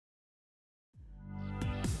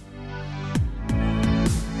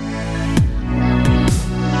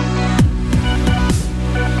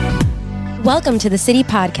Welcome to the City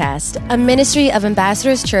Podcast, a ministry of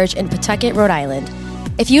Ambassadors Church in Pawtucket, Rhode Island.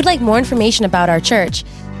 If you'd like more information about our church,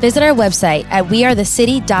 visit our website at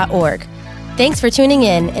wearethecity.org. Thanks for tuning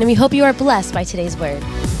in, and we hope you are blessed by today's word.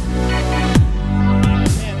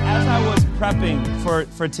 As I was prepping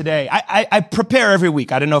for today, I prepare every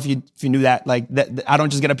week. I don't know if you knew that. I don't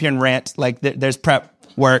just get up here and rant. There's prep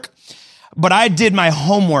work. But I did my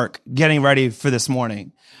homework getting ready for this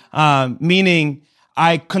morning, meaning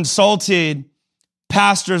I consulted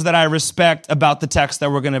pastors that I respect about the text that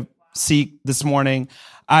we're going to seek this morning.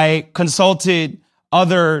 I consulted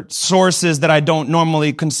other sources that I don't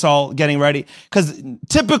normally consult getting ready. Because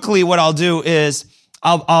typically what I'll do is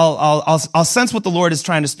I'll sense what the Lord is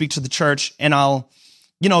trying to speak to the church, and I'll,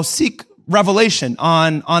 seek revelation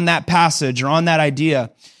on that passage or on that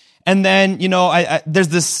idea. And then, there's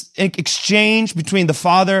this exchange between the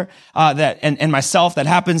Father and myself that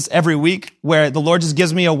happens every week, where the Lord just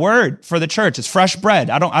gives me a word for the church. It's fresh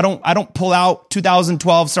bread. I don't pull out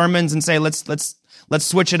 2012 sermons and say let's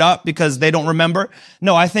switch it up because they don't remember.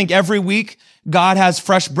 No, I think every week God has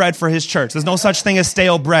fresh bread for His church. There's no such thing as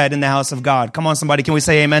stale bread in the house of God. Come on, somebody, can we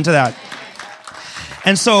say amen to that?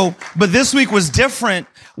 And so, but this week was different,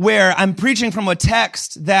 where I'm preaching from a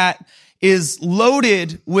text that is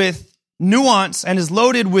loaded with nuance and is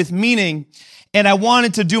loaded with meaning. And I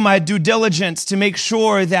wanted to do my due diligence to make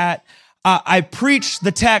sure that I preached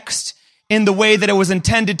the text in the way that it was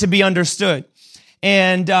intended to be understood.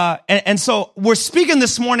 And so we're speaking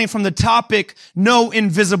this morning from the topic, no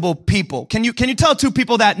invisible people. Can you tell two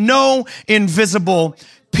people that? No invisible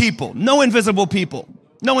people. No invisible people.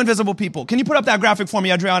 No invisible people. Can you put up that graphic for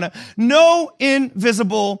me, Adriana? No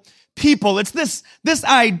invisible people. It's this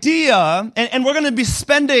idea, and we're going to be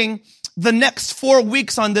spending the next 4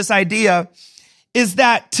 weeks on this idea, is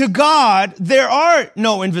that to God, there are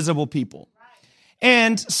no invisible people.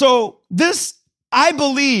 And so this, I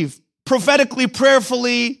believe, prophetically,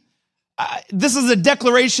 prayerfully, this is a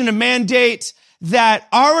declaration, a mandate, that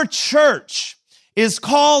our church is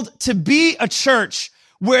called to be a church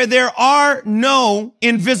where there are no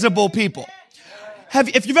invisible people.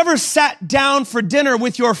 If you've ever sat down for dinner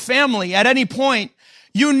with your family at any point,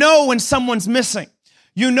 you know when someone's missing.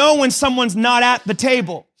 You know when someone's not at the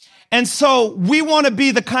table. And so we want to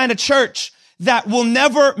be the kind of church that will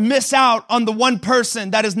never miss out on the one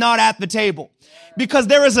person that is not at the table. Because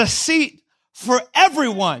there is a seat for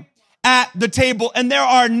everyone at the table, and there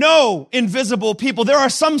are no invisible people. There are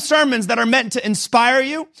some sermons that are meant to inspire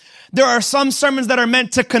you. There are some sermons that are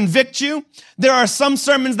meant to convict you. There are some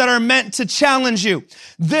sermons that are meant to challenge you.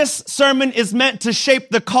 This sermon is meant to shape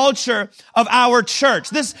the culture of our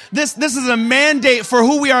church. This is a mandate for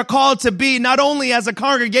who we are called to be, not only as a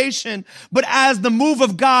congregation, but as the move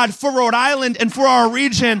of God for Rhode Island and for our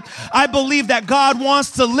region. I believe that God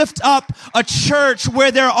wants to lift up a church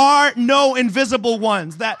where there are no invisible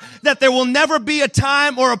ones, that there will never be a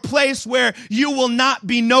time or a place where you will not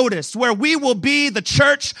be noticed, where we will be the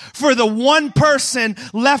church for the one person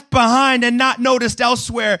left behind and not noticed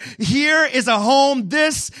elsewhere. Here is a home.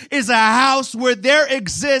 This is a house where there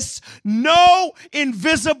exists no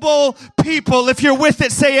invisible people. If you're with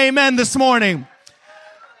it, say amen this morning.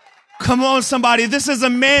 Come on, somebody. This is a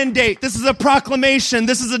mandate. This is a proclamation.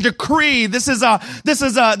 This is a decree. This is a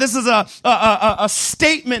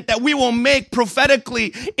statement that we will make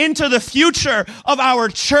prophetically into the future of our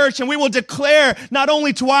church. And we will declare not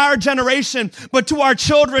only to our generation, but to our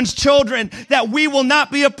children's children, that we will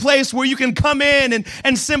not be a place where you can come in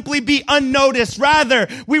and simply be unnoticed. Rather,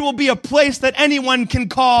 we will be a place that anyone can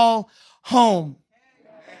call home.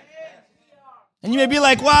 And you may be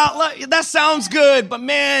like, well, that sounds good, but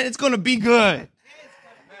man, it's going to be good.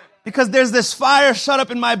 Because there's this fire shut up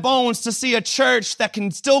in my bones to see a church that can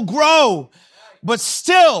still grow, but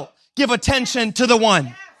still give attention to the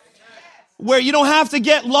one. Where you don't have to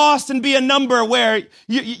get lost and be a number, where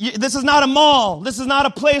this is not a mall. This is not a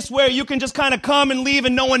place where you can just kind of come and leave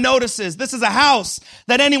and no one notices. This is a house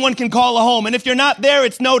that anyone can call a home. And if you're not there,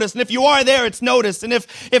 it's noticed. And if you are there, it's noticed. And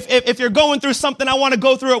if you're going through something, I want to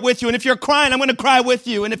go through it with you. And if you're crying, I'm going to cry with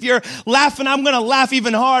you. And if you're laughing, I'm going to laugh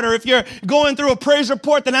even harder. If you're going through a praise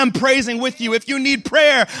report, then I'm praising with you. If you need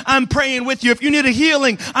prayer, I'm praying with you. If you need a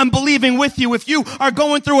healing, I'm believing with you. If you are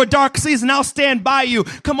going through a dark season, I'll stand by you.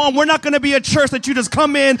 Come on, we're not going to be a church that you just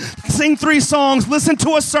come in, sing 3 songs, listen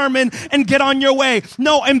to a sermon, and get on your way.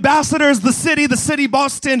 No, Ambassadors, the city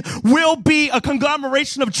Boston, will be a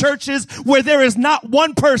conglomeration of churches where there is not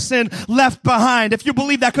one person left behind. If you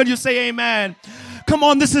believe that, could you say amen? Come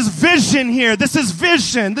on, this is vision here. This is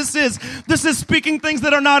vision. This is speaking things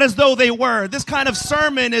that are not as though they were. This kind of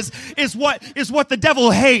sermon is what the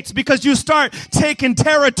devil hates, because you start taking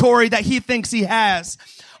territory that he thinks he has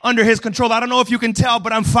under his control. I don't know if you can tell,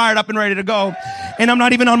 but I'm fired up and ready to go. And I'm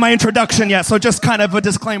not even on my introduction yet, so just kind of a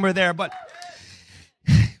disclaimer there. But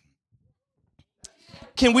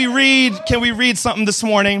can we read something this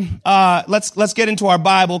morning? Let's get into our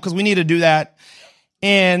Bible, because we need to do that.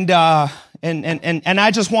 And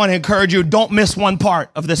I just want to encourage you, don't miss one part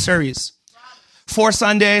of this series. 4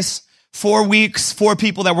 Sundays, 4 weeks, 4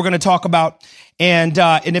 people that we're going to talk about. And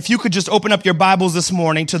if you could just open up your Bibles this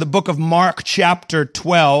morning to the book of Mark chapter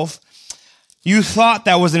 12. You thought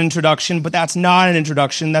that was an introduction, but that's not an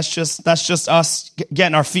introduction. That's just us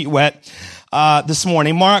getting our feet wet this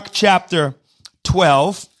morning. Mark chapter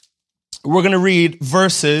 12. We're going to read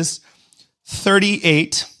verses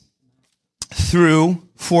 38 through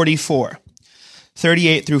 44.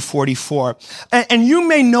 38 through 44. And you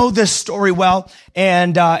may know this story well,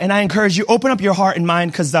 and I encourage you, open up your heart and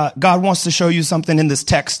mind, because God wants to show you something in this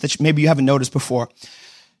text that maybe you haven't noticed before.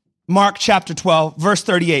 Mark chapter 12, verse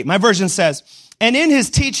 38. My version says, "And in his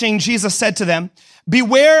teaching, Jesus said to them,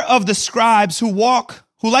 'Beware of the scribes who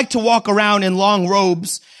like to walk around in long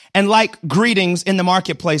robes and like greetings in the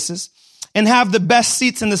marketplaces, and have the best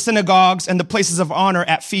seats in the synagogues and the places of honor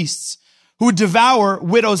at feasts, who devour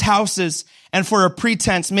widows' houses and for a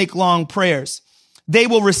pretense make long prayers. They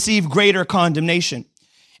will receive greater condemnation.'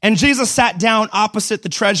 And Jesus sat down opposite the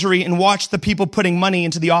treasury and watched the people putting money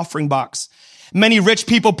into the offering box. Many rich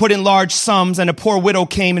people put in large sums, and a poor widow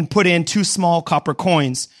came and put in 2 small copper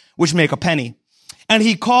coins, which make a penny. And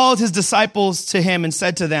he called his disciples to him and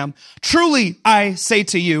said to them, 'Truly, I say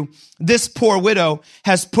to you, this poor widow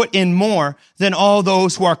has put in more than all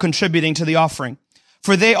those who are contributing to the offering.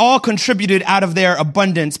 For they all contributed out of their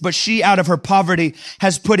abundance, but she out of her poverty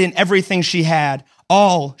has put in everything she had,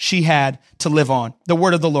 all she had to live on.'" The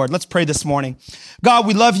word of the Lord. Let's pray this morning. God,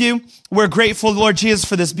 we love you. We're grateful, Lord Jesus,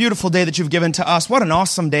 for this beautiful day that you've given to us. What an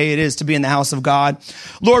awesome day it is to be in the house of God.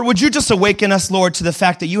 Lord, would you just awaken us, Lord, to the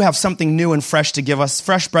fact that you have something new and fresh to give us,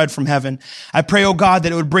 fresh bread from heaven. I pray, oh God,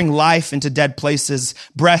 that it would bring life into dead places,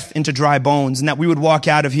 breath into dry bones, and that we would walk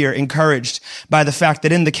out of here encouraged by the fact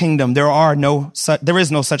that in the kingdom, there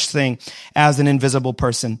is no such thing as an invisible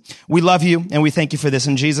person. We love you, and we thank you for this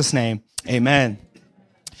in Jesus' name. Amen.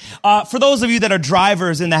 For those of you that are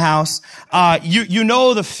drivers in the house, you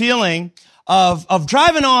know the feeling of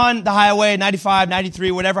driving on the highway, 95,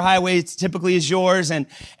 93, whatever highway typically is yours, and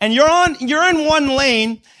you're in one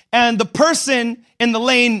lane, and the person in the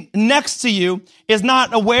lane next to you is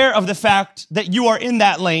not aware of the fact that you are in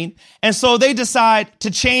that lane, and so they decide to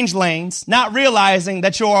change lanes, not realizing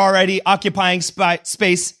that you're already occupying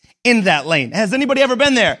space in that lane. Has anybody ever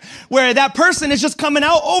been there where that person is just coming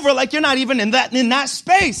out over like you're not even in that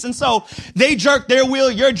space? And so they jerk their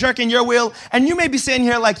wheel, you're jerking your wheel, and you may be sitting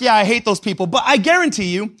here like, yeah, I hate those people. But I guarantee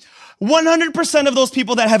you, 100% of those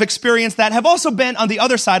people that have experienced that have also been on the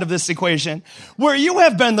other side of this equation, where you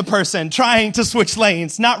have been the person trying to switch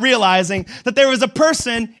lanes, not realizing that there is a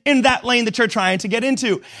person in that lane that you're trying to get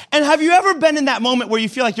into. And have you ever been in that moment where you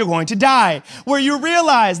feel like you're going to die, where you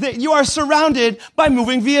realize that you are surrounded by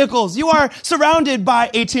moving vehicles, you are surrounded by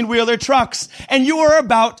 18-wheeler trucks, and you are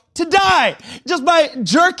about to die just by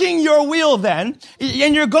jerking your wheel then,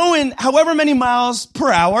 and you're going however many miles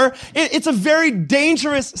per hour. It's a very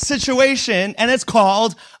dangerous situation, and it's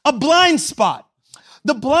called a blind spot.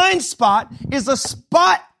 The blind spot is a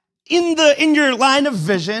spot in your line of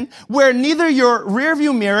vision where neither your rear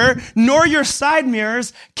view mirror nor your side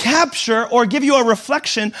mirrors capture or give you a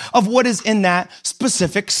reflection of what is in that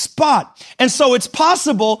specific spot. And so it's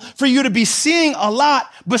possible for you to be seeing a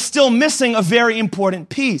lot but still missing a very important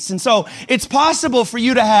piece. And so it's possible for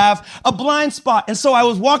you to have a blind spot. And so I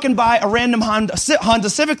was walking by a random Honda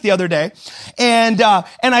Civic the other day, and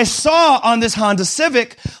I saw on this Honda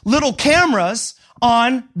Civic little cameras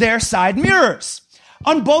on their side mirrors.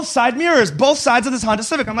 On both side mirrors, both sides of this Honda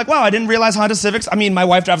Civic. I'm like, wow, I didn't realize Honda Civics. I mean, my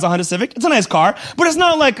wife drives a Honda Civic. It's a nice car, but it's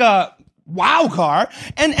not like a wow car.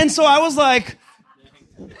 And so I was like,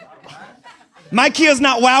 my Kia's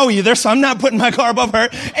not wow either, so I'm not putting my car above her.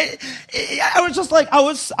 I was just like, I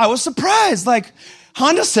was surprised. Like,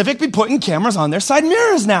 Honda Civic be putting cameras on their side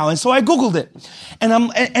mirrors now. And so I Googled it.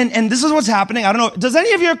 And this is what's happening. I don't know. Does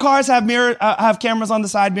any of your cars have cameras on the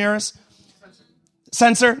side mirrors?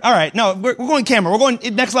 Sensor? All right. No, we're going camera. We're going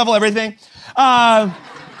next level everything.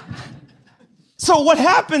 So what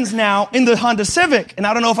happens now in the Honda Civic, and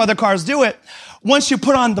I don't know if other cars do it, once you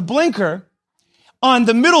put on the blinker, on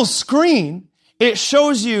the middle screen, it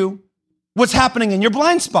shows you what's happening in your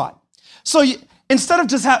blind spot. So instead of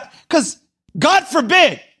just because God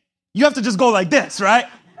forbid, you have to just go like this, right?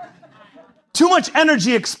 Too much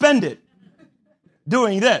energy expended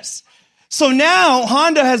doing this. So now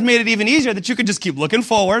Honda has made it even easier that you can just keep looking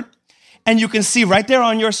forward and you can see right there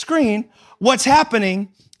on your screen what's happening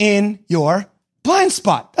in your blind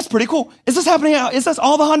spot. That's pretty cool. Is this happening? Is this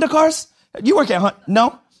all the Honda cars? You work at Honda?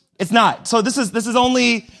 No, it's not. So this is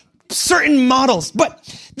only certain models, but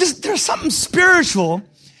there's something spiritual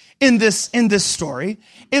in this story,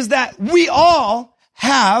 is that we all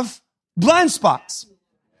have blind spots.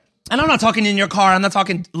 And I'm not talking in your car. I'm not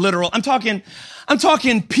talking literal. I'm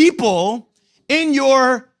talking people in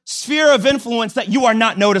your sphere of influence that you are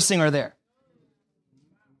not noticing are there.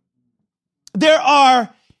 There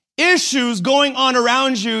are issues going on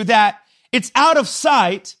around you that it's out of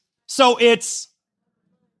sight, so it's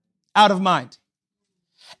out of mind.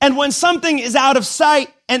 And when something is out of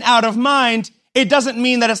sight and out of mind, it doesn't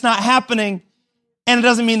mean that it's not happening, and it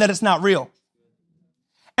doesn't mean that it's not real.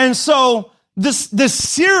 And so this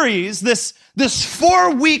series, this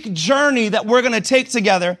 4-week journey that we're going to take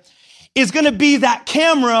together is going to be that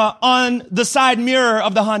camera on the side mirror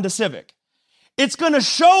of the Honda Civic. It's going to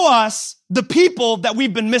show us the people that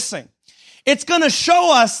we've been missing. It's going to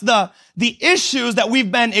show us the issues that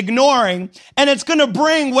we've been ignoring, and it's going to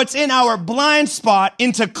bring what's in our blind spot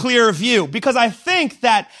into clear view. Because I think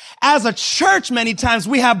that as a church, many times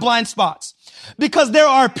we have blind spots. Because there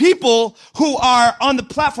are people who are on the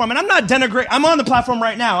platform, and I'm not denigrating, I'm on the platform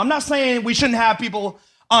right now. I'm not saying we shouldn't have people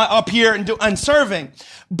up here and serving.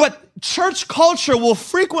 But church culture will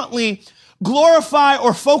frequently glorify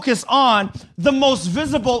or focus on the most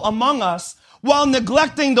visible among us, while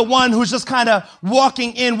neglecting the one who's just kind of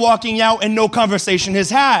walking in, walking out, and no conversation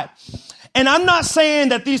is had. And I'm not saying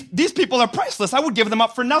that these people are priceless. I would give them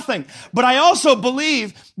up for nothing. But I also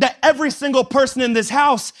believe that every single person in this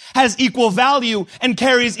house has equal value and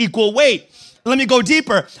carries equal weight. Let me go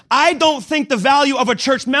deeper. I don't think the value of a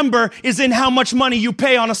church member is in how much money you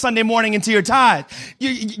pay on a Sunday morning into your tithe.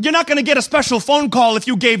 You're not going to get a special phone call if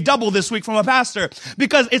you gave double this week from a pastor,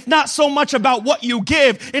 because it's not so much about what you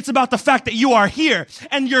give. It's about the fact that you are here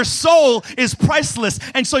and your soul is priceless.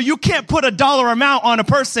 And so you can't put a dollar amount on a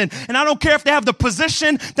person. And I don't care if they have the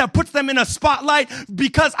position that puts them in a spotlight,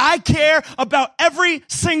 because I care about every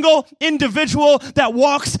single individual that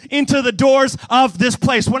walks into the doors of this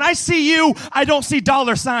place. When I see you, I don't see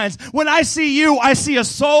dollar signs. When I see you, I see a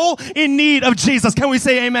soul in need of Jesus. Can we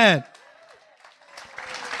say amen?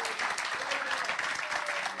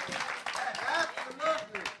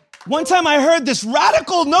 One time I heard this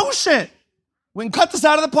radical notion, we can cut this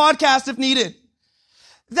out of the podcast if needed,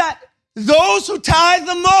 that those who tithe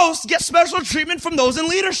the most get special treatment from those in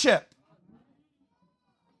leadership.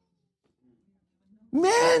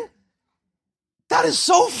 Man, that is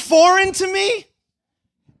so foreign to me,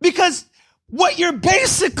 because what you're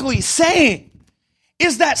basically saying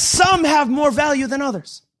is that some have more value than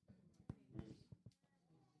others.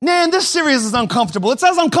 Man, this series is uncomfortable. It's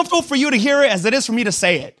as uncomfortable for you to hear it as it is for me to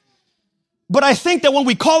say it. But I think that when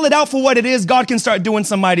we call it out for what it is, God can start doing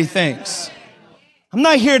some mighty things. I'm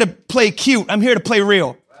not here to play cute. I'm here to play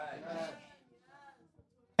real.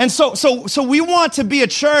 And so we want to be a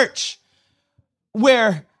church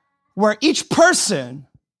where each person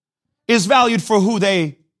is valued for who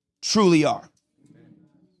they truly are.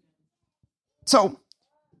 So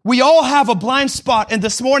we all have a blind spot, and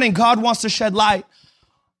this morning God wants to shed light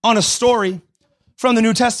on a story from the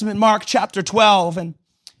New Testament, Mark chapter 12.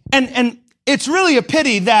 And it's really a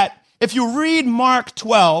pity that if you read Mark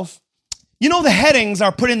 12, you know, the headings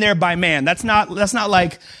are put in there by man. That's not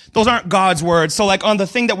like, those aren't God's words. So like on the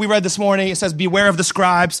thing that we read this morning, it says, beware of the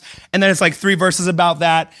scribes. And then it's like 3 verses about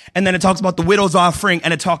that. And then it talks about the widow's offering,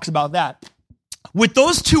 and it talks about that. With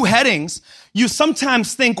those 2 headings, you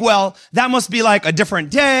sometimes think, well, that must be like a different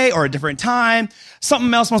day or a different time.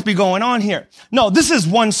 Something else must be going on here. No, this is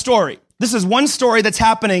one story. This is one story that's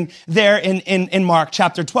happening there in Mark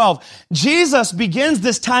chapter 12. Jesus begins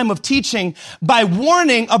this time of teaching by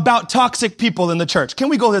warning about toxic people in the church. Can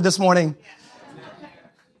we go there this morning?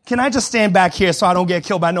 Can I just stand back here so I don't get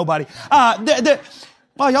killed by nobody? Wow,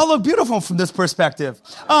 y'all look beautiful from this perspective.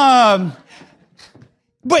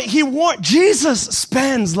 But Jesus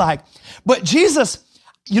spends but Jesus,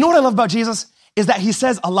 you know what I love about Jesus? Is that he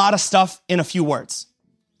says a lot of stuff in a few words.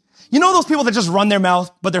 You know those people that just run their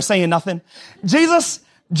mouth, but they're saying nothing? Jesus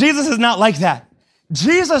is not like that.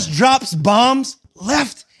 Jesus drops bombs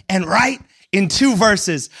left and right in 2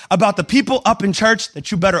 verses about the people up in church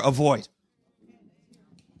that you better avoid.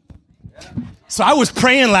 So I was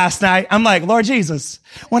praying last night. I'm like, Lord Jesus,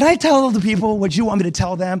 when I tell the people what you want me to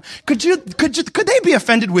tell them, could they be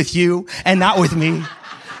offended with you and not with me?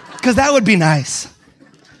 Because that would be nice.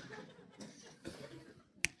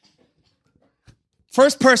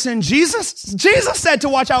 First person Jesus said to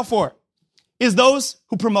watch out for is those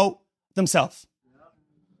who promote themselves.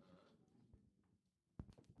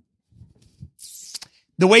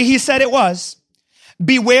 The way he said it was,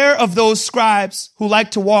 beware of those scribes who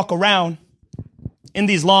like to walk around in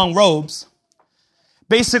these long robes,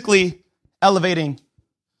 basically elevating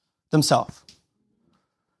themselves.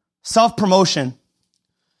 Self-promotion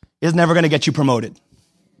is never going to get you promoted.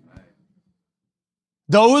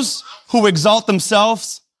 Those who exalt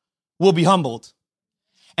themselves will be humbled.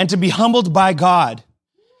 And to be humbled by God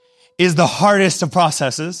is the hardest of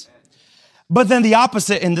processes. But then the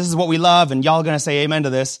opposite, and this is what we love, and y'all are going to say amen to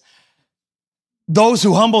this, those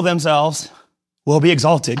who humble themselves will be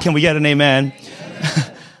exalted. Can we get an amen?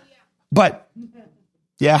 But,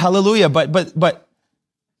 yeah, hallelujah. But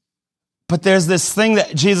there's this thing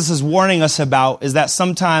that Jesus is warning us about, is that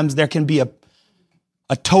sometimes there can be a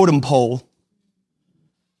totem pole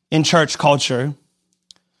in church culture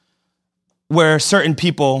where certain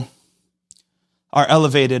people are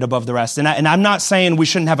elevated above the rest. And I'm not saying we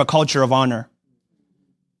shouldn't have a culture of honor,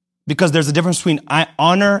 because there's a difference between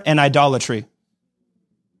honor and idolatry.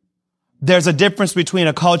 There's a difference between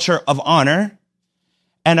a culture of honor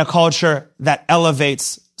and a culture that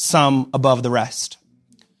elevates some above the rest.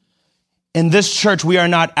 In this church, we are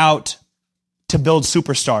not out to build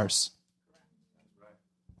superstars.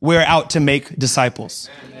 We're out to make disciples.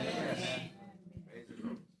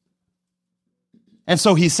 And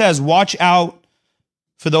so he says, watch out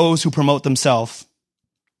for those who promote themselves,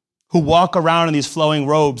 who walk around in these flowing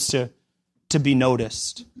robes to be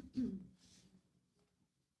noticed.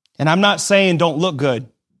 And I'm not saying don't look good,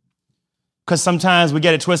 because sometimes we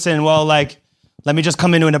get it twisted and, well, like, let me just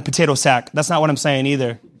come in a potato sack. That's not what I'm saying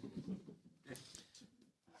either.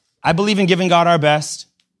 I believe in giving God our best,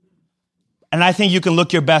 and I think you can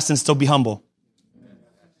look your best and still be humble.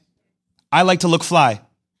 I like to look fly.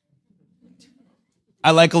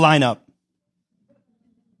 I like a lineup.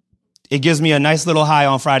 It gives me a nice little high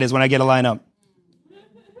on Fridays when I get a lineup.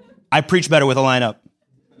 I preach better with a lineup.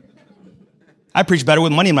 I preach better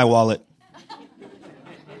with money in my wallet.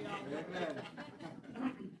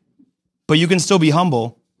 But you can still be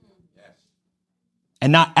humble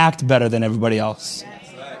and not act better than everybody else.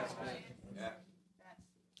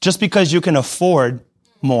 Just because you can afford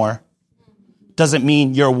more doesn't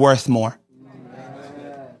mean you're worth more.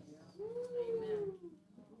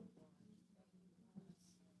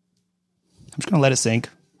 I'm just going to let it sink.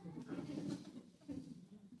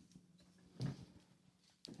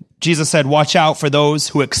 Jesus said, watch out for those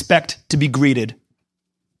who expect to be greeted.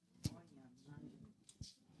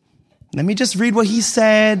 Let me just read what he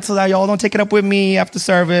said so that y'all don't take it up with me after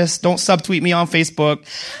service. Don't subtweet me on Facebook.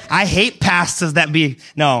 I hate pastors that be,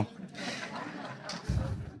 no.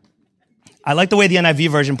 I like the way the NIV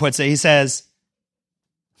version puts it. He says,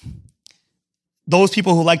 those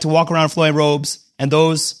people who like to walk around in flowing robes and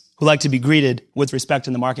those who like to be greeted with respect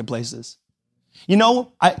in the marketplaces. You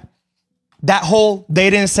know, that whole they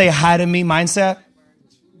didn't say hi to me mindset,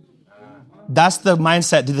 that's the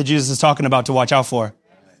mindset that Jesus is talking about to watch out for.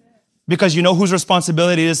 Because you know whose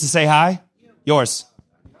responsibility it is to say hi? Yours.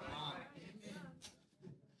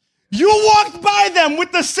 You walked by them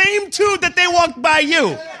with the same tune that they walked by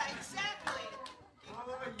you.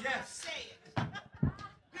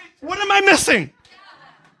 What am I missing?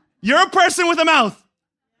 You're a person with a mouth.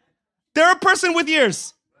 They're a person with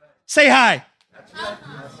ears. Say hi.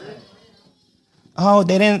 Oh,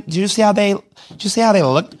 they didn't. Did you see how they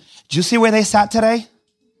looked? Did you see where they sat today?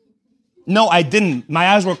 No, I didn't. My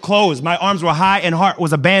eyes were closed. My arms were high and heart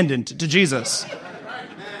was abandoned to Jesus.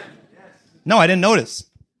 No, I didn't notice.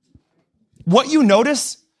 What you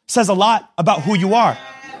notice says a lot about who you are.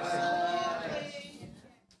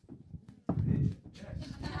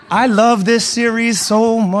 I love this series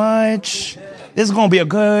so much. This is going to be a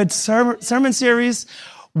good sermon series.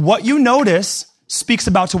 What you notice speaks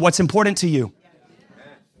about to what's important to you.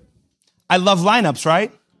 I love lineups,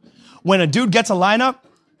 right? When a dude gets a lineup,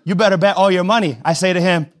 you better bet all your money. I say to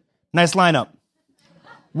him, nice lineup.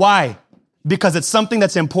 Why? Because it's something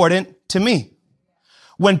that's important to me.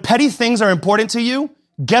 When petty things are important to you,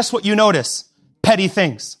 guess what you notice? Petty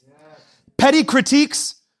things. Petty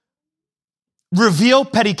critiques reveal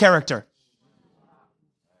petty character.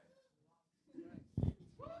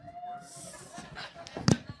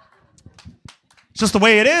 It's just the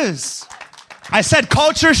way it is. I said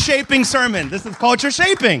culture shaping sermon. This is culture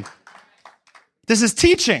shaping. This is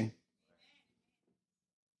teaching.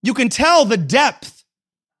 You can tell the depth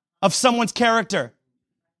of someone's character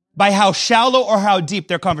by how shallow or how deep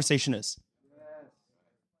their conversation is.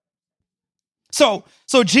 So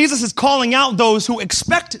Jesus is calling out those who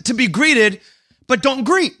expect to be greeted, but don't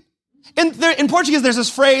greet. In Portuguese, there's this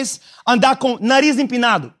phrase, andar com nariz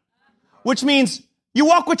empinado, which means you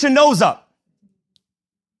walk with your nose up.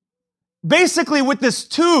 Basically with this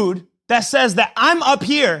tude that says that I'm up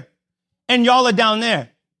here and y'all are down there.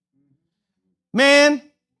 Man,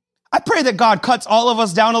 I pray that God cuts all of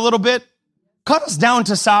us down a little bit, cut us down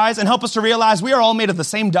to size, and help us to realize we are all made of the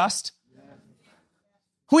same dust.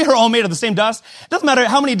 We are all made of the same dust. It doesn't matter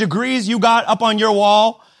how many degrees you got up on your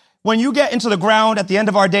wall. When you get into the ground at the end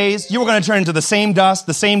of our days, you are going to turn into the same dust,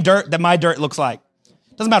 the same dirt that my dirt looks like.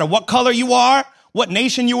 Doesn't matter what color you are, what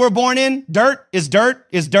nation you were born in. Dirt is dirt,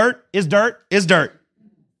 is dirt, is dirt, is dirt.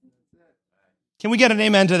 Can we get an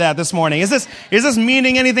amen to that this morning? Is this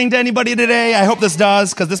meaning anything to anybody today? I hope this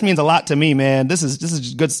does, because this means a lot to me, man. This is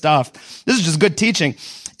just good stuff. This is just good teaching.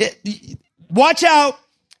 Watch out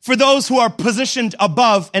for those who are positioned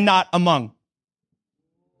above and not among.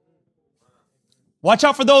 Watch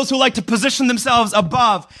out for those who like to position themselves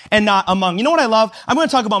above and not among. You know what I love? I'm going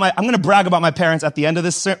to brag about my parents at the end of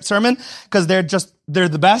this sermon, because they're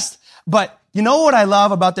the best. But you know what I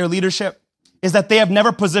love about their leadership is that they have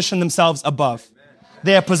never positioned themselves above.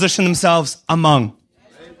 They have positioned themselves among.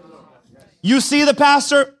 You see the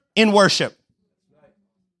pastor in worship.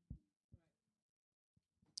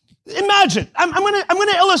 Imagine, I'm going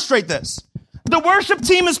to illustrate this. The worship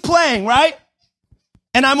team is playing, right?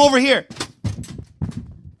 And I'm over here.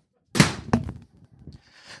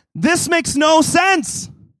 This makes no sense.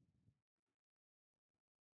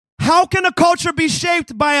 How can a culture be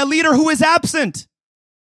shaped by a leader who is absent?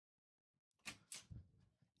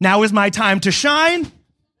 Now is my time to shine.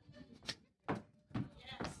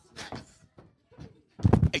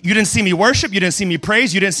 You didn't see me worship. You didn't see me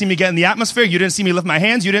praise. You didn't see me get in the atmosphere. You didn't see me lift my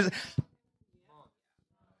hands. You didn't.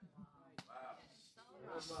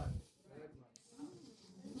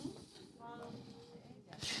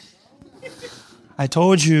 I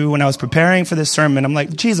told you when I was preparing for this sermon, I'm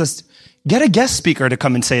like, Jesus, get a guest speaker to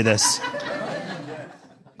come and say this.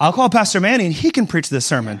 I'll call Pastor Manny and he can preach this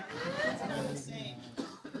sermon.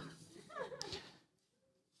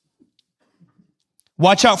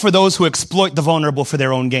 Watch out for those who exploit the vulnerable for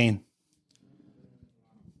their own gain.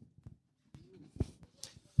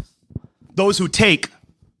 Those who take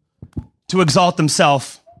to exalt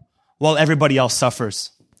themselves while everybody else suffers.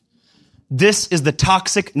 This is the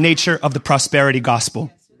toxic nature of the prosperity gospel.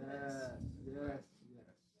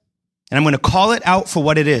 And I'm going to call it out for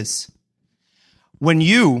what it is. When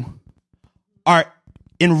you are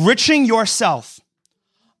enriching yourself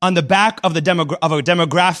on the back of a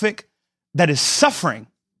demographic that is suffering,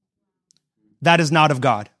 that is not of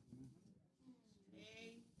God.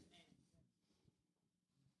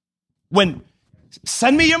 When,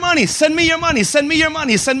 send me your money, send me your money, send me your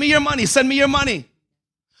money, send me your money, send me your money,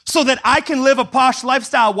 so that I can live a posh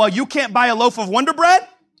lifestyle while you can't buy a loaf of Wonder Bread,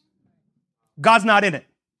 God's not in it.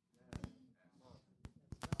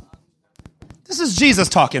 This is Jesus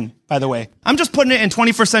talking, by the way. I'm just putting it in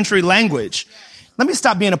 21st century language. Let me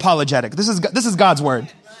stop being apologetic. This is God's word.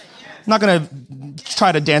 I'm not going to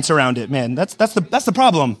try to dance around it, man. That's the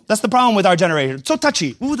problem. That's the problem with our generation. It's so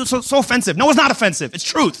touchy. Ooh, so offensive. No, it's not offensive. It's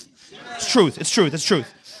truth. It's truth. It's truth. It's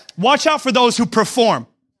truth. Watch out for those who perform.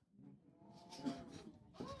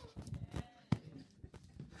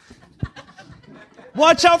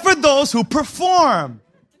 Watch out for those who perform.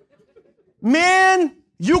 Man,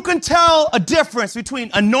 you can tell a difference between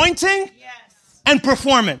anointing and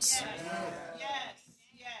performance.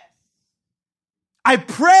 I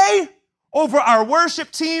pray over our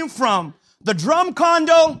worship team from the drum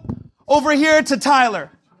condo over here to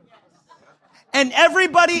Tyler and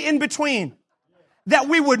everybody in between, that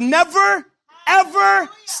we would never, ever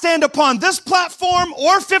stand upon this platform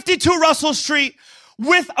or 52 Russell Street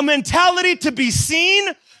with a mentality to be seen,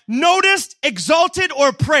 noticed, exalted,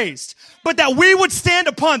 or praised, but that we would stand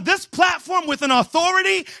upon this platform with an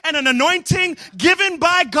authority and an anointing given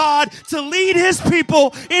by God to lead his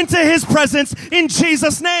people into his presence in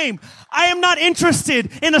Jesus' name. I am not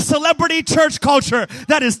interested in a celebrity church culture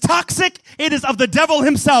that is toxic. It is of the devil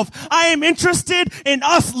himself. I am interested in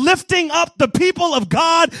us lifting up the people of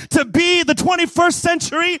God to be the 21st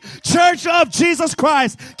century church of Jesus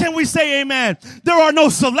Christ. Can we say amen? There are no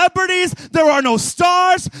celebrities. There are no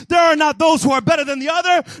stars. There are not those who are better than the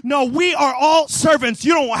other. No, we are all servants.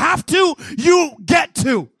 You don't have to. You get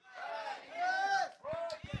to.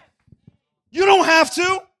 You don't have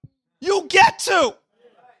to. You get to.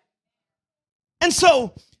 And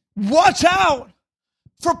so, watch out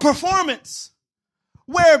for performance,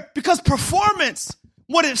 because performance,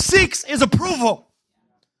 what it seeks is approval.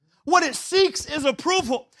 What it seeks is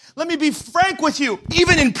approval. Let me be frank with you.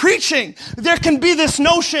 Even in preaching, there can be this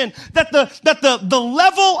notion that the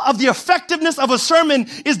level of the effectiveness of a sermon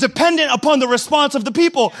is dependent upon the response of the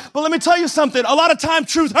people. But let me tell you something. A lot of time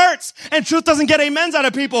truth hurts and truth doesn't get amens out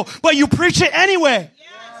of people, but you preach it anyway.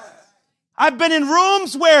 Yes. I've been in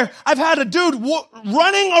rooms where I've had a dude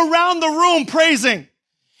running around the room praising,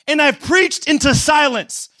 and I've preached into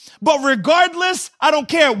silence. But regardless, I don't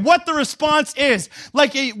care what the response is.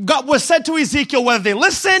 Like it was said to Ezekiel, whether they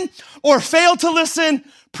listen or fail to listen,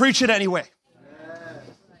 preach it anyway.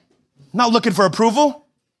 Not looking for approval.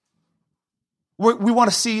 We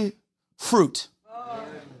want to see fruit.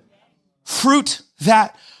 Fruit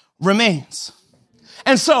that remains.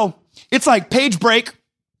 And so it's like page break,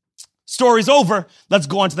 story's over, let's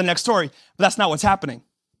go on to the next story. But that's not what's happening.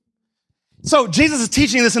 So Jesus is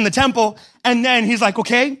teaching this in the temple, and then he's like,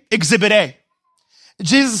 okay, exhibit A.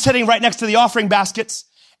 Jesus is sitting right next to the offering baskets,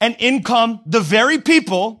 and in come the very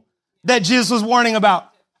people that Jesus was warning about.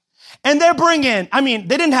 And they're bringing,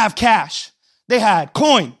 they didn't have cash. They had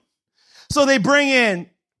coin. So they bring in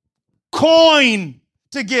coin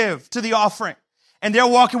to give to the offering. And they're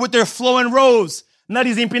walking with their flowing robes.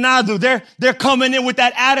 Nariz empinado. They're coming in with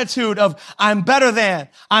that attitude of, I'm better than,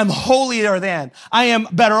 I'm holier than, I am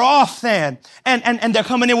better off than. And they're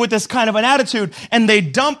coming in with this kind of an attitude, and they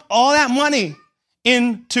dump all that money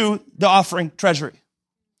into the offering treasury.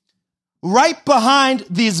 Right behind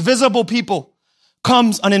these visible people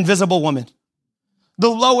comes an invisible woman, the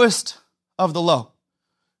lowest of the low.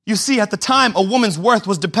 You see, at the time, a woman's worth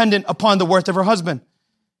was dependent upon the worth of her husband.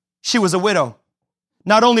 She was a widow.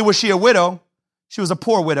 Not only was she a widow, she was a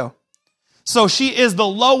poor widow. So she is the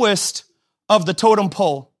lowest of the totem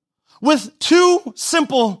pole with 2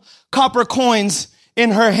 simple copper coins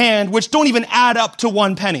in her hand, which don't even add up to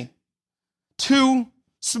 1 penny. 2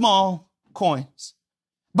 small coins.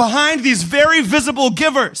 Behind these very visible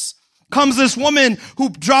givers comes this woman who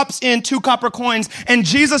drops in 2 copper coins, and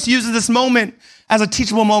Jesus uses this moment as a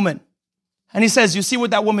teachable moment. And he says, you see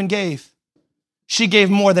what that woman gave? She gave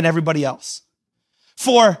more than everybody else.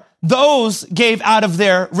 For those gave out of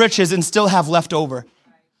their riches and still have left over.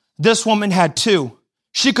 This woman had 2.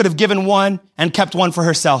 She could have given 1 and kept 1 for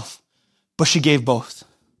herself, but she gave both.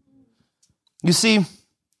 You see,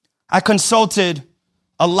 I consulted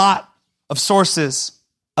a lot of sources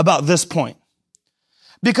about this point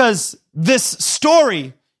because this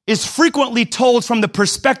story is frequently told from the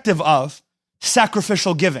perspective of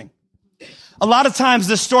sacrificial giving. A lot of times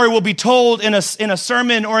this story will be told in a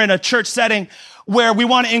sermon or in a church setting where we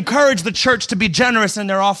want to encourage the church to be generous in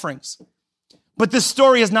their offerings. But this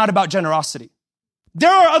story is not about generosity.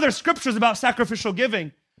 There are other scriptures about sacrificial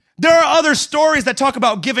giving. There are other stories that talk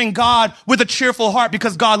about giving God with a cheerful heart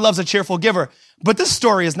because God loves a cheerful giver. But this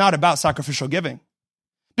story is not about sacrificial giving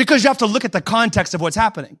because you have to look at the context of what's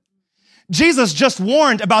happening. Jesus just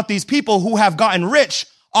warned about these people who have gotten rich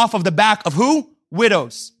off of the back of who?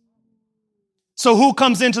 Widows. So who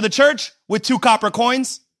comes into the church with 2 copper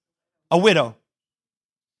coins? A widow.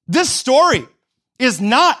 This story is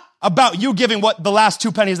not about you giving what the last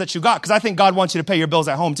 2 pennies that you got, because I think God wants you to pay your bills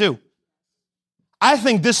at home too. I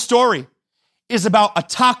think this story is about a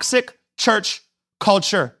toxic church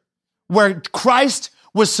culture where Christ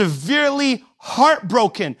was severely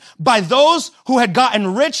heartbroken by those who had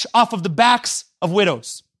gotten rich off of the backs of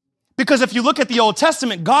widows. Because if you look at the Old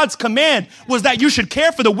Testament, God's command was that you should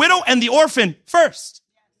care for the widow and the orphan first.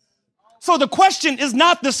 So the question is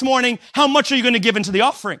not this morning, how much are you going to give into the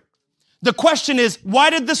offering? The question is,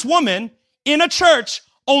 why did this woman in a church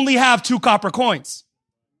only have 2 copper coins?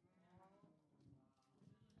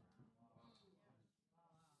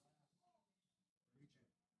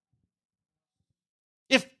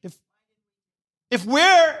 If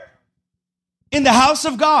we're in the house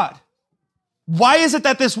of God, why is it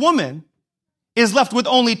that this woman is left with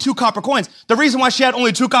only 2 copper coins? The reason why she had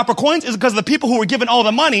only 2 copper coins is because the people who were given all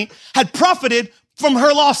the money had profited from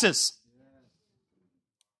her losses.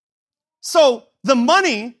 So the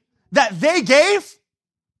money that they gave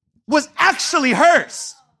was actually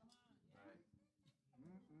hers.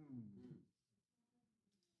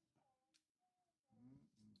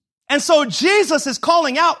 And so Jesus is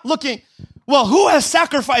calling out, looking, well, who has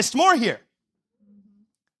sacrificed more here?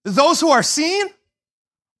 Those who are seen,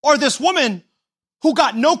 or this woman who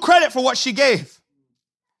got no credit for what she gave?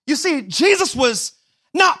 You see, Jesus was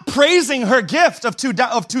not praising her gift of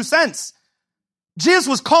 2 cents. Jesus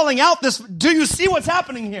was calling out this. Do you see what's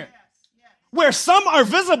happening here? where some are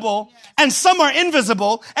visible and some are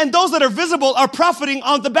invisible, and those that are visible are profiting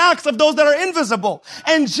on the backs of those that are invisible.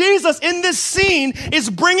 And Jesus in this scene is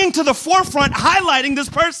bringing to the forefront, highlighting this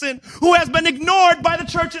person who has been ignored by the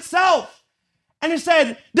church itself. And he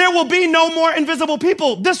said, there will be no more invisible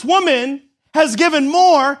people. This woman has given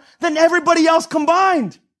more than everybody else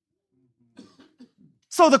combined.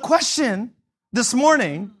 So the question this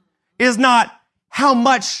morning is not how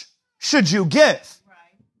much should you give?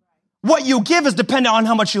 What you give is dependent on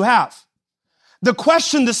how much you have. The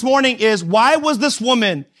question this morning is, why was this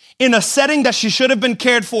woman in a setting that she should have been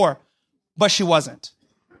cared for, but she wasn't?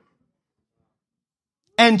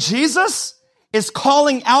 And Jesus is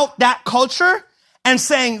calling out that culture and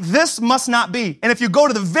saying, this must not be. And if you go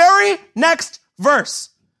to the very next verse,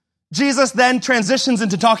 Jesus then transitions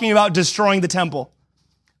into talking about destroying the temple.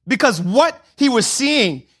 Because what he was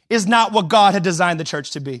seeing is not what God had designed the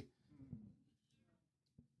church to be.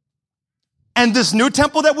 And this new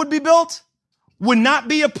temple that would be built would not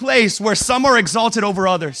be a place where some are exalted over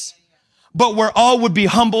others, but where all would be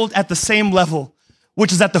humbled at the same level,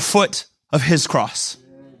 which is at the foot of his cross.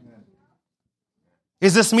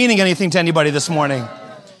 Is this meaning anything to anybody this morning?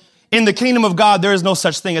 In the kingdom of God, there is no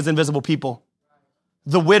such thing as invisible people.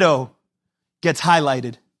 The widow gets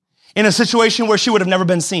highlighted. In a situation where she would have never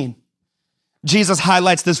been seen, Jesus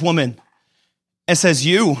highlights this woman and says,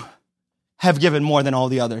 you have given more than all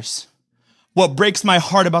the others. What breaks my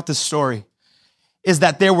heart about this story is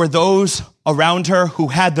that there were those around her who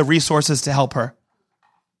had the resources to help her,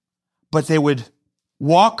 but they would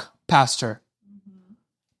walk past her,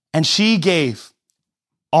 and she gave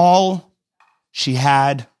all she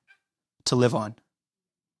had to live on.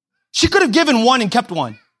 She could have given one and kept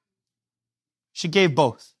one. She gave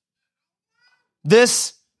both.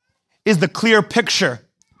 This is the clear picture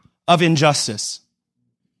of injustice.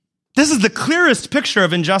 This is the clearest picture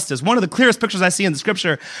of injustice. One of the clearest pictures I see in the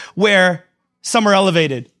scripture where some are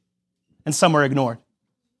elevated and some are ignored.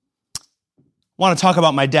 I want to talk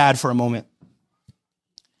about my dad for a moment.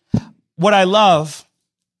 What I love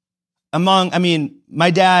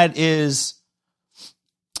my dad is,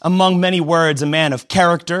 among many words, a man of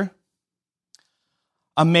character,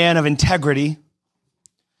 a man of integrity.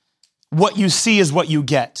 What you see is what you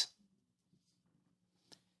get.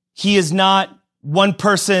 He is not one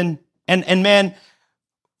person, and man,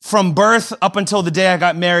 from birth up until the day I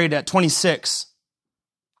got married at 26,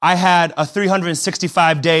 I had a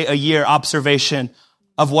 365-day-a-year observation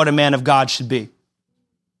of what a man of God should be.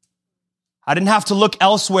 I didn't have to look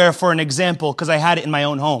elsewhere for an example because I had it in my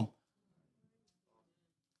own home.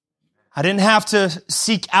 I didn't have to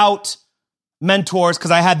seek out mentors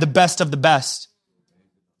because I had the best of the best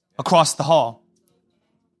across the hall.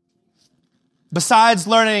 Besides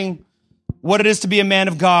learning what it is to be a man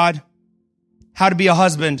of God, how to be a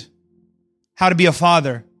husband, how to be a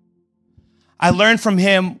father, I learned from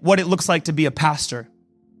him what it looks like to be a pastor.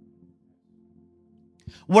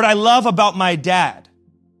 What I love about my dad,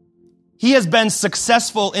 he has been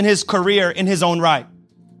successful in his career in his own right.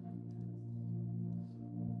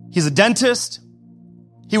 He's a dentist.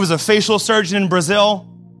 He was a facial surgeon in Brazil.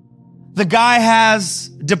 The guy has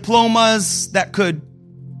diplomas that could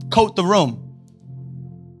coat the room.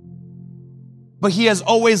 But he has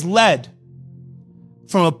always led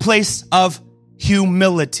from a place of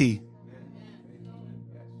humility.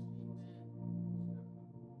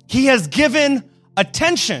 He has given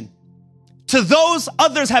attention to those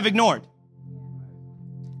others have ignored.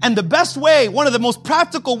 And the best way, one of the most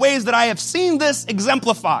practical ways that I have seen this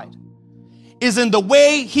exemplified is in the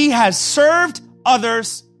way he has served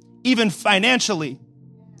others, even financially,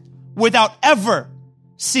 without ever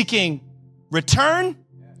seeking return,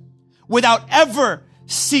 without ever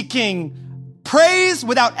seeking praise,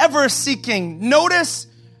 without ever seeking notice.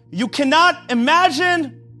 You cannot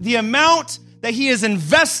imagine the amount that he has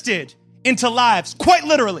invested into lives, quite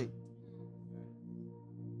literally.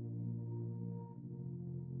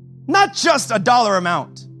 Not just a dollar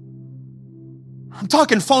amount. I'm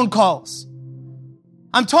talking phone calls.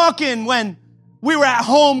 I'm talking when we were at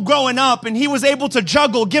home growing up and he was able to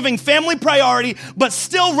juggle giving family priority, but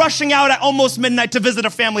still rushing out at almost midnight to visit a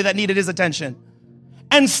family that needed his attention.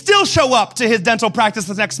 And still show up to his dental practice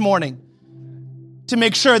the next morning to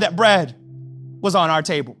make sure that bread was on our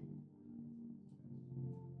table.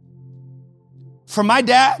 For my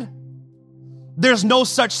dad, there's no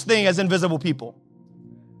such thing as invisible people.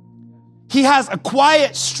 He has a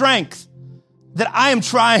quiet strength that I am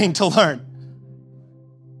trying to learn.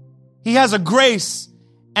 He has a grace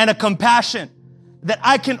and a compassion that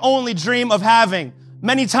I can only dream of having.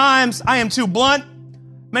 Many times I am too blunt.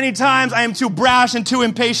 Many times I am too brash and too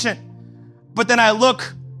impatient. But then I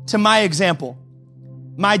look to my example.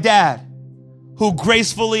 My dad, who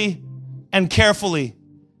gracefully and carefully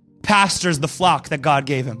pastors the flock that God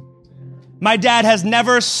gave him. My dad has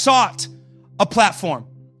never sought a platform.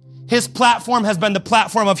 His platform has been the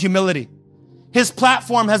platform of humility. His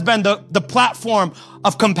platform has been the platform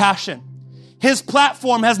of compassion. His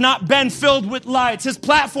platform has not been filled with lights. His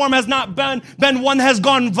platform has not been one that has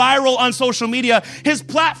gone viral on social media. His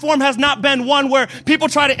platform has not been one where people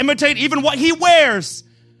try to imitate even what he wears.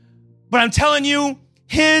 But I'm telling you,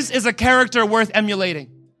 his is a character worth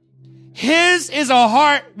emulating. His is a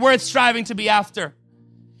heart worth striving to be after.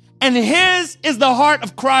 And his is the heart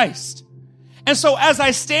of Christ. And so as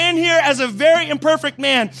I stand here as a very imperfect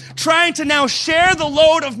man, trying to now share the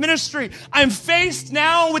load of ministry, I'm faced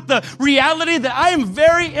now with the reality that I am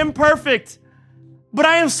very imperfect. But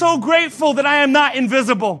I am so grateful that I am not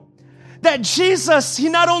invisible. That Jesus, he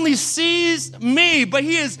not only sees me, but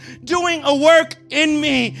he is doing a work in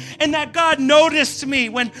me. And that God noticed me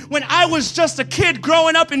when I was just a kid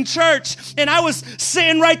growing up in church, and I was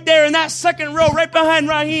sitting right there in that second row right behind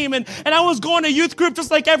Raheem, and I was going to youth group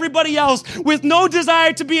just like everybody else, with no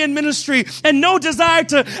desire to be in ministry and no desire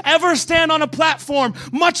to ever stand on a platform,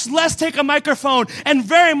 much less take a microphone, and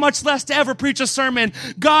very much less to ever preach a sermon.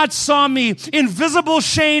 God saw me, invisible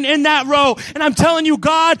Shane, in that row. And I'm telling you,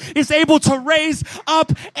 God is able to raise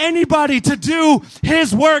up anybody to do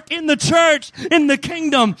his work in the church, in the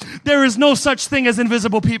kingdom. There is no such thing as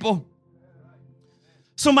invisible people.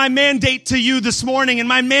 So my mandate to you this morning and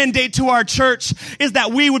my mandate to our church is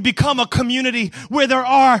that we would become a community where there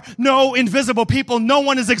are no invisible people. No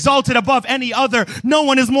one is exalted above any other. No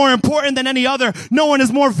one is more important than any other. No one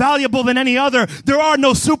is more valuable than any other. There are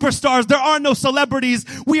no superstars. There are no celebrities.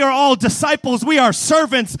 We are all disciples. We are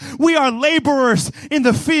servants. We are laborers in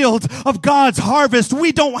the field of God's harvest.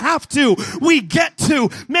 We don't have to. We get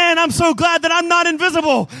to. Man, I'm so glad that I'm not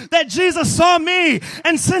invisible, that Jesus saw me.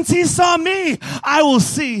 And since he saw me, I will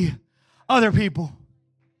see other people.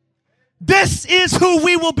 This is who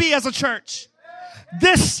we will be as a church.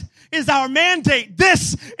 This is our mandate.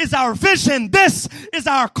 This is our vision. This is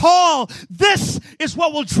our call. This is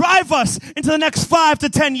what will drive us into the next 5 to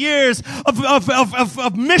 10 years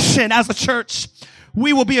of mission as a church.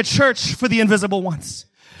 We will be a church for the invisible ones.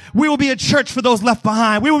 We will be a church for those left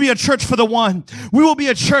behind. We will be a church for the one. We will be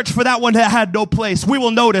a church for that one that had no place. We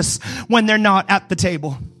will notice when they're not at the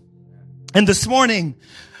table. And this morning,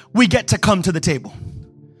 we get to come to the table.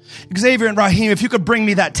 Xavier and Raheem, if you could bring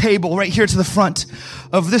me that table right here to the front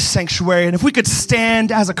of this sanctuary, and if we could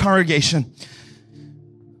stand as a congregation.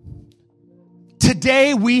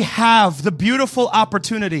 Today, we have the beautiful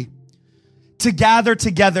opportunity to gather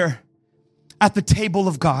together at the table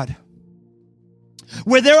of God,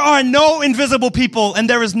 where there are no invisible people and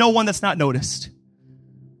there is no one that's not noticed.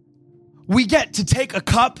 We get to take a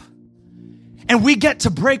cup, and we get to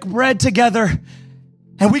break bread together,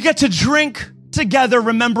 and we get to drink together,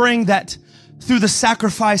 remembering that through the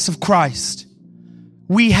sacrifice of Christ,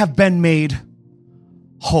 we have been made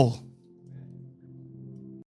whole.